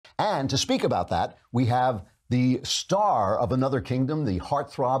And to speak about that, we have the star of Another Kingdom, the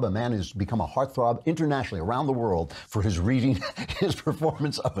heartthrob, a man who's become a heartthrob internationally around the world for his reading, his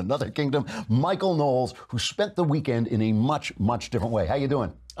performance of Another Kingdom, Michael Knowles, who spent the weekend in a much, much different way. How you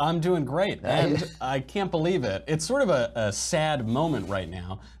doing? I'm doing great, and I can't believe it. It's sort of a sad moment right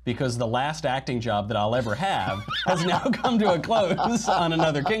now because the last acting job that I'll ever have has now come to a close on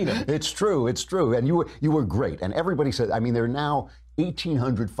Another Kingdom. It's true, and you were great. And everybody said, I mean, there are now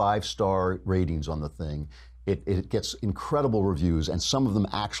 1,800 five-star ratings on the thing. It gets incredible reviews, and some of them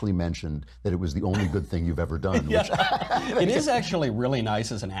actually mentioned that it was the only good thing you've ever done. Yeah. It is actually really nice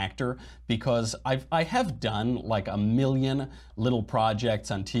as an actor because I have done like a million little projects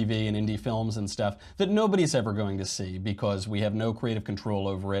on TV and indie films and stuff that nobody's ever going to see because we have no creative control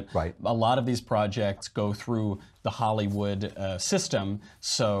over it. Right. A lot of these projects go through the Hollywood system,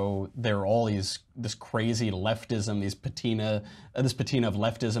 so there are all this crazy leftism, this patina of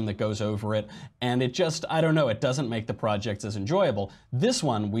leftism that goes over it, and it just, I don't know, it doesn't make the projects as enjoyable. This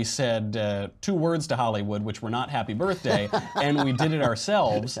one, we said 2 words to Hollywood, which were not happy birthday, and we did it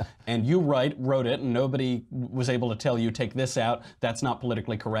ourselves, and you wrote it, and nobody was able to tell you, take this out, that's not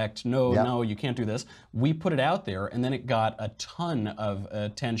politically correct, no, you can't do this. We put it out there, and then it got a ton of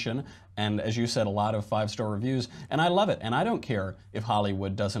attention, and as you said, a lot of 5-star reviews, and I love it. And I don't care if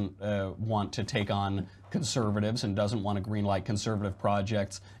Hollywood doesn't want to take on conservatives and doesn't want to greenlight conservative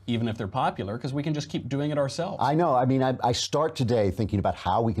projects, even if they're popular, because we can just keep doing it ourselves. I know. I mean, I start today thinking about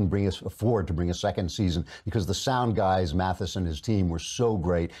how we can afford to bring a second season, because the sound guys, Mathis and his team, were so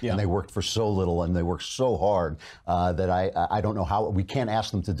great, and they worked for so little, and they worked so hard that I don't know how we can't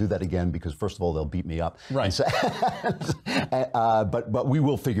ask them to do that again, because first of all, they'll beat me up. Right. So, but we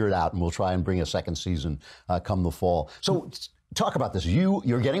will figure it out, and we'll try and bring a second season come the fall. So. Talk about this.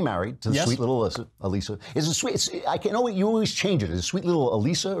 You're getting married to the sweet little Elisa. Is it sweet? I can know you always change it. Is it sweet little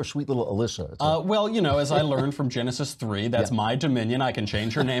Elisa or sweet little Alyssa? Well, you know, as I learned from Genesis 3, that's my dominion. I can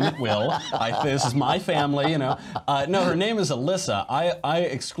change her name at will. This is my family. You know. No, her name is Alyssa. I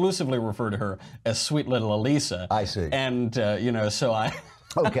exclusively refer to her as sweet little Elisa. I see. And you know, so I.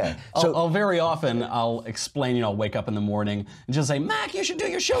 Okay. So I'll very often I'll explain, you know, I'll wake up in the morning and she'll say, Mac, you should do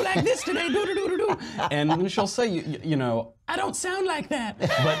your show like this today, do. And she'll say, you know, I don't sound like that.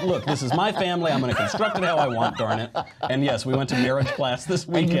 But look, this is my family. I'm going to construct it how I want, darn it. And yes, we went to marriage class this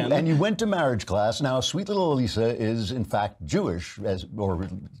weekend. And you went to marriage class. Now, sweet little Elisa is, in fact, Jewish, Jewish,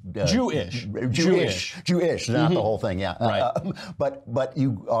 not the whole thing, yeah. Right. But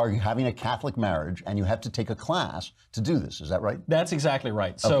you are having a Catholic marriage, and you have to take a class to do this. Is that right? That's exactly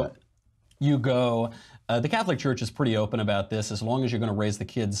right. So you go. The Catholic Church is pretty open about this. As long as you're going to raise the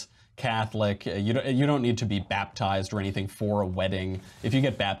kids Catholic, you don't need to be baptized or anything for a wedding. If you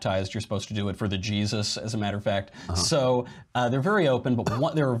get baptized, you're supposed to do it for the Jesus, as a matter of fact. So they're very open,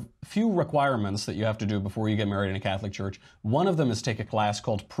 but there are few requirements that you have to do before you get married in a Catholic church. One of them is take a class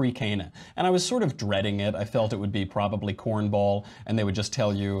called Pre-Cana. And I was sort of dreading it. I felt it would be probably cornball, and they would just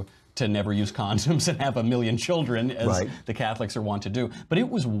tell you to never use condoms and have a million children, as the Catholics are wont to do. But it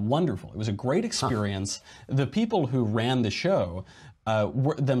was wonderful. It was a great experience. The people who ran the show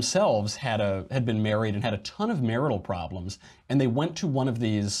themselves had been married and had a ton of marital problems, and they went to one of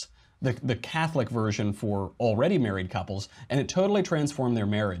these, the Catholic version for already married couples, and it totally transformed their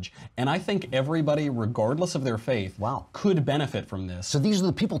marriage. And I think everybody, regardless of their faith, could benefit from this. So these are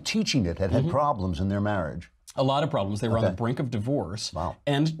the people teaching it had problems in their marriage. A lot of problems. They were on the brink of divorce,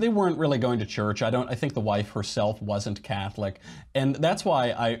 and they weren't really going to church. I think the wife herself wasn't Catholic, and that's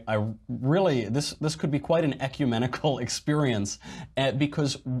why I really this could be quite an ecumenical experience,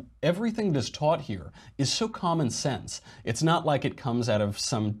 because everything that is taught here is so common sense. It's not like it comes out of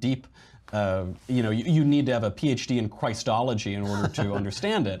some deep. You know, you need to have a PhD in Christology in order to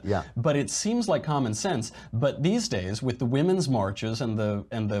understand it. But it seems like common sense. But these days, with the women's marches and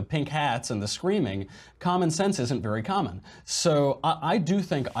the pink hats and the screaming, common sense isn't very common. So I do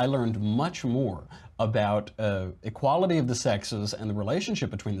think I learned much more about equality of the sexes and the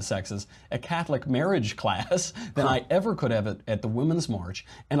relationship between the sexes at Catholic marriage class than I ever could have at the Women's March.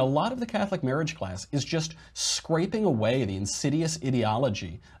 And a lot of the Catholic marriage class is just scraping away the insidious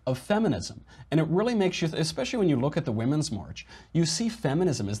ideology of feminism. And it really makes you, especially when you look at the Women's March, you see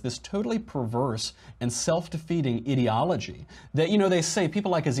feminism as this totally perverse and self-defeating ideology that, you know, they say,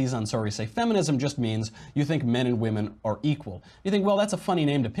 people like Aziz Ansari say, feminism just means you think men and women are equal. You think, well, that's a funny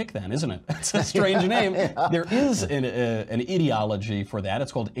name to pick then, isn't it? It's a strange name. There is an ideology for that.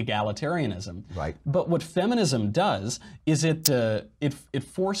 It's called egalitarianism. Right. But what feminism does is it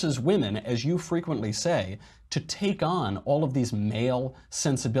forces women, as you frequently say, to take on all of these male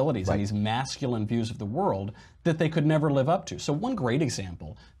sensibilities and these masculine views of the world that they could never live up to. So one great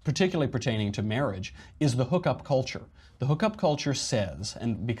example, particularly pertaining to marriage, is the hookup culture. The hookup culture says,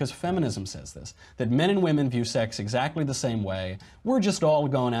 and because feminism says this, that men and women view sex exactly the same way. We're just all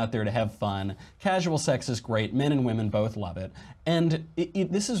going out there to have fun. Casual sex is great. Men and women both love it. And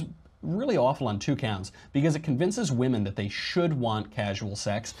this is really awful on two counts, because it convinces women that they should want casual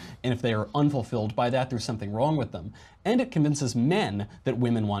sex, and if they are unfulfilled by that, there's something wrong with them. And it convinces men that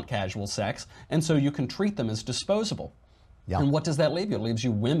women want casual sex, and so you can treat them as disposable. Yeah. And what does that leave you? It leaves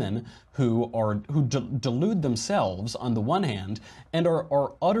you women who delude themselves on the one hand and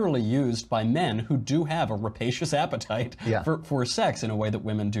are utterly used by men who do have a rapacious appetite for sex in a way that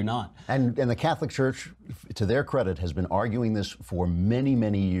women do not. And the Catholic Church, to their credit, has been arguing this for many,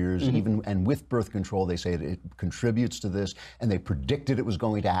 many years. Even and with birth control, they say it contributes to this, and they predicted it was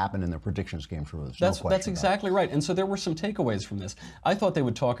going to happen, and their predictions came true. That's exactly right. And so there were some takeaways from this. I thought they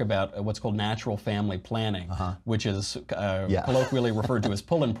would talk about what's called natural family planning, which is colloquially referred to as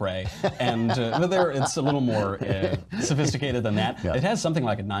pull and pray, and but it's a little more sophisticated than that. It has something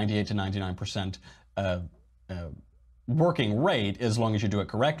like a 98 to 99% working rate as long as you do it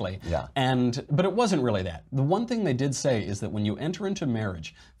correctly. But it wasn't really that. The one thing they did say is that when you enter into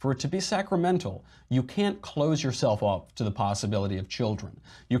marriage, for it to be sacramental, you can't close yourself off to the possibility of children.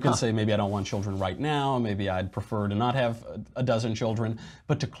 You can say, maybe I don't want children right now, maybe I'd prefer to not have a dozen children,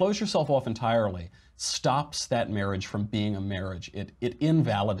 but to close yourself off entirely stops that marriage from being a marriage. It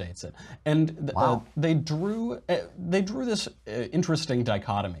invalidates it. And they drew this interesting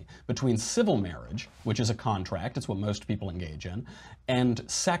dichotomy between civil marriage, which is a contract, it's what most people engage in, and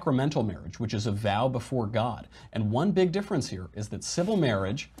sacramental marriage, which is a vow before God. And one big difference here is that civil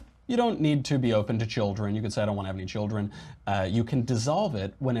marriage, you don't need to be open to children. You could say, I don't want to have any children. You can dissolve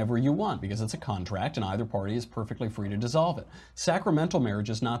it whenever you want because it's a contract and either party is perfectly free to dissolve it. Sacramental marriage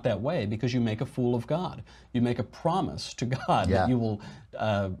is not that way because you make a fool of God. You make a promise to God that you will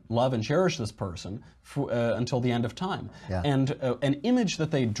love and cherish this person until the end of time. And an image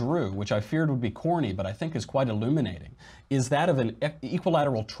that they drew, which I feared would be corny, but I think is quite illuminating, is that of an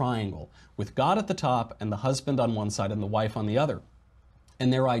equilateral triangle with God at the top and the husband on one side and the wife on the other.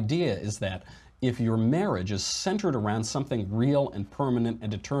 And their idea is that if your marriage is centered around something real and permanent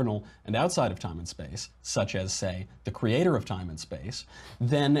and eternal and outside of time and space, such as, say, the creator of time and space,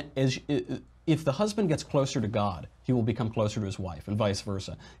 then if the husband gets closer to God, he will become closer to his wife, and vice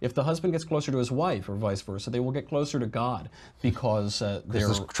versa. If the husband gets closer to his wife, or vice versa, they will get closer to God because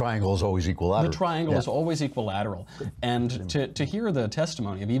this triangle is always equilateral. The triangle is always equilateral. And to hear the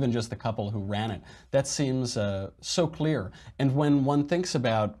testimony of even just the couple who ran it, that seems so clear. And when one thinks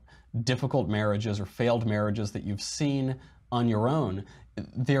about difficult marriages or failed marriages that you've seen on your own,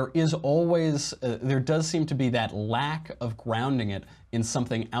 there does seem to be that lack of grounding it in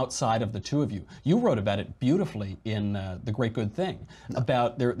something outside of the two of you. You wrote about it beautifully in The Great Good Thing,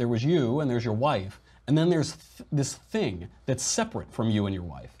 about there was you and there's your wife, and then there's this thing that's separate from you and your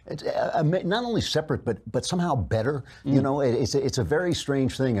wife. It's not only separate, but somehow better. You know, it's a very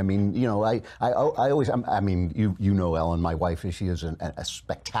strange thing. I mean, you know, I always, I mean, you know, Ellen, my wife, she is a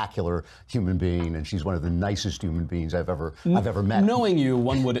spectacular human being, and she's one of the nicest human beings I've ever met. Knowing you,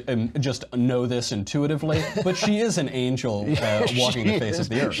 one would just know this intuitively, but she is an angel walking the face of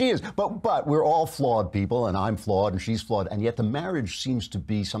the earth. She is, but we're all flawed people, and I'm flawed, and she's flawed, and yet the marriage seems to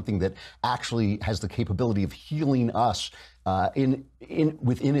be something that actually has the capability of healing us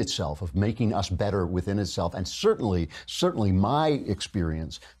within itself, of making us better within itself. And certainly my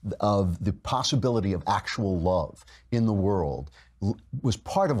experience of the possibility of actual love in the world was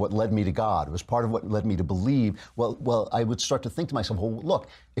part of what led me to God. It was part of what led me to believe. Well, I would start to think to myself, well, look,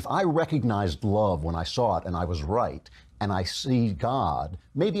 if I recognized love when I saw it and I was right, and I see God,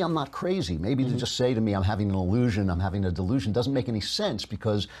 maybe I'm not crazy. Maybe to just say to me, I'm having an illusion, I'm having a delusion, doesn't make any sense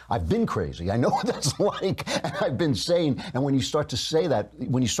because I've been crazy. I know what that's like, and I've been sane. And when you start to say that,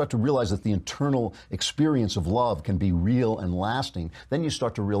 when you start to realize that the internal experience of love can be real and lasting, then you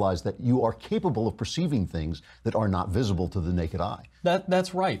start to realize that you are capable of perceiving things that are not visible to the naked eye.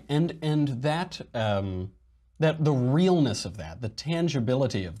 That's right. And that the realness of that, the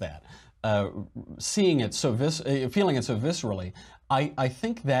tangibility of that, seeing it so feeling it so viscerally, I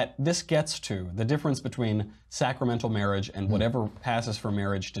think that this gets to the difference between sacramental marriage and whatever passes for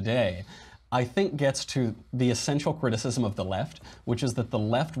marriage today. I think gets to the essential criticism of the left, which is that the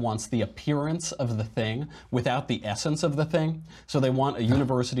left wants the appearance of the thing without the essence of the thing. So they want a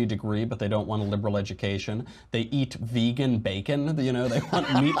university degree, but they don't want a liberal education. They eat vegan bacon, you know, they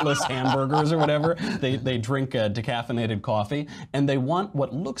want meatless hamburgers or whatever. They drink decaffeinated coffee, and they want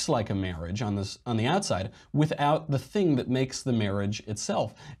what looks like a marriage on the outside without the thing that makes the marriage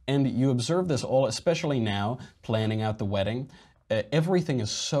itself. And you observe this all, especially now, planning out the wedding. Everything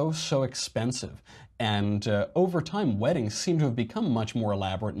is so expensive. And over time, weddings seem to have become much more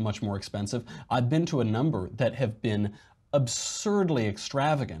elaborate and much more expensive. I've been to a number that have been absurdly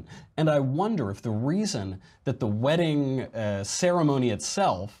extravagant. And I wonder if the reason that the wedding ceremony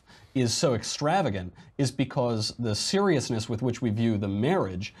itself is so extravagant is because the seriousness with which we view the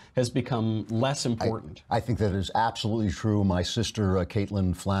marriage has become less important. I think that is absolutely true. My sister,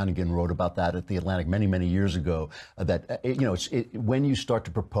 Caitlin Flanagan, wrote about that at The Atlantic many years ago, that, you know, when you start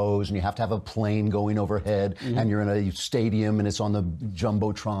to propose and you have to have a plane going overhead and you're in a stadium and it's on the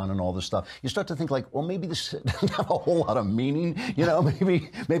Jumbotron and all this stuff, you start to think like, well, maybe this doesn't have a whole lot of meaning. You know,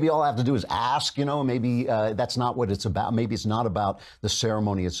 maybe all I have to do is ask, you know, maybe that's not what it's about. Maybe it's not about the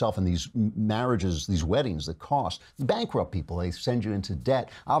ceremony itself. And these marriages, these weddings that cost, bankrupt people. They send you into debt.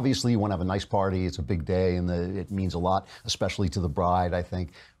 Obviously, you want to have a nice party. It's a big day, and it means a lot, especially to the bride, I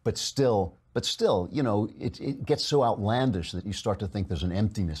think. But still, you know, it gets so outlandish that you start to think there's an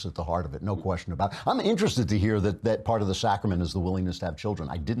emptiness at the heart of it. No question about it. I'm interested to hear that part of the sacrament is the willingness to have children.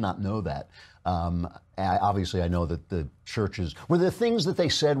 I did not know that. Obviously, I know that the churches, were there things that they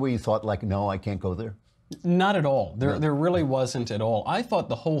said where you thought like, no, I can't go there? Not at all. There really wasn't at all. I thought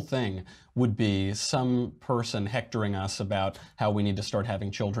the whole thing would be some person hectoring us about how we need to start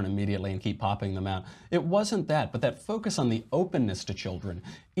having children immediately and keep popping them out. It wasn't that, but that focus on the openness to children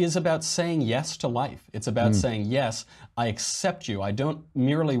is about saying yes to life. It's about saying, yes, I accept you. I don't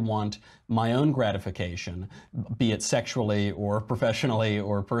merely want my own gratification, be it sexually or professionally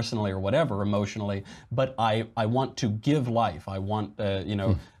or personally or whatever, emotionally, but I want to give life. I want,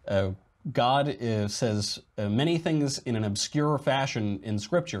 God says many things in an obscure fashion in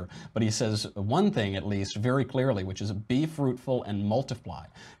Scripture, but he says one thing at least very clearly, which is be fruitful and multiply.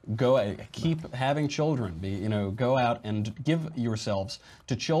 Go, keep having children. Go out and give yourselves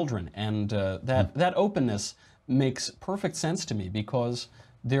to children. And that openness makes perfect sense to me because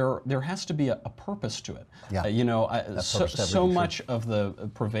there has to be a purpose to it. Yeah. So much of the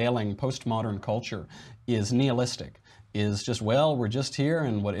prevailing postmodern culture is nihilistic. Is just, well, we're just here,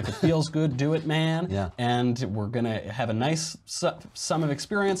 and if it feels good, do it, man. Yeah. And we're going to have a nice sum of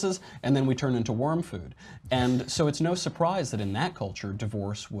experiences, and then we turn into worm food. And so it's no surprise that in that culture,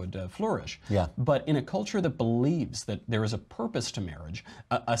 divorce would flourish. Yeah. But in a culture that believes that there is a purpose to marriage,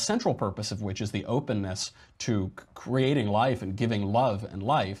 a central purpose of which is the openness to creating life and giving love and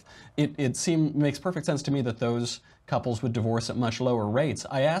life, it makes perfect sense to me that those couples would divorce at much lower rates.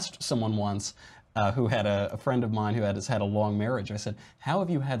 I asked someone once, who had a friend of mine who has had a long marriage. I said, how have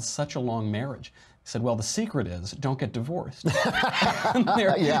you had such a long marriage? He said, well, the secret is don't get divorced.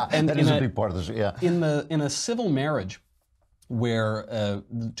 Yeah, and that is a big part of this. Yeah. In a civil marriage where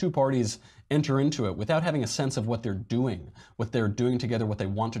the two parties enter into it without having a sense of what they're doing together, what they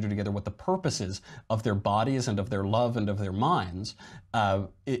want to do together, what the purpose is of their bodies and of their love and of their minds,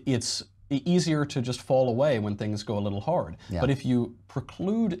 it's easier to just fall away when things go a little hard. Yeah. But if you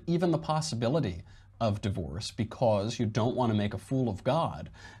preclude even the possibility of divorce because you don't want to make a fool of God,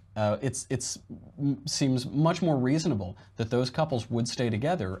 it seems much more reasonable that those couples would stay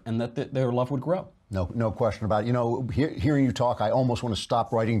together and that their love would grow. No question about it. You know, hearing you talk, I almost want to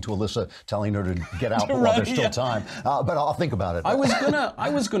stop writing to Alyssa, telling her to get out while there's still time. But I'll think about it. I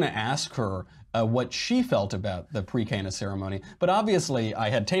was gonna ask her what she felt about the pre-Cana ceremony, but obviously I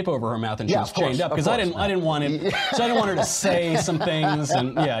had tape over her mouth and she was chained up because I didn't want it. So I didn't want her to say some things,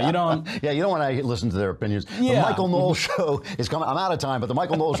 and you don't want to listen to their opinions. Yeah. The Michael Knowles Show is coming. I'm out of time, but the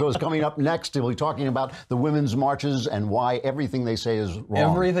Michael Knowles Show is coming up next. We'll be talking about the women's marches and why everything they say is wrong.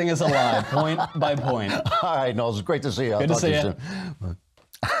 Everything is a lie, point by point. All right, Knowles, it's great to see you. Good to see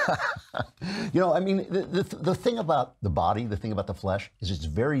you. I mean, the thing about the body, the thing about the flesh, is it's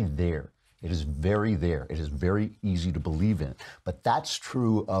very there. It is very there. It is very easy to believe in. But that's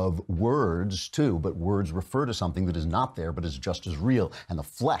true of words, too. But words refer to something that is not there, but is just as real. And the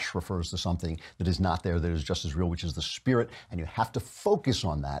flesh refers to something that is not there, that is just as real, which is the spirit. And you have to focus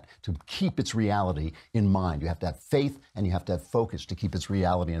on that to keep its reality in mind. You have to have faith and you have to have focus to keep its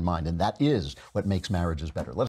reality in mind. And that is what makes marriages better.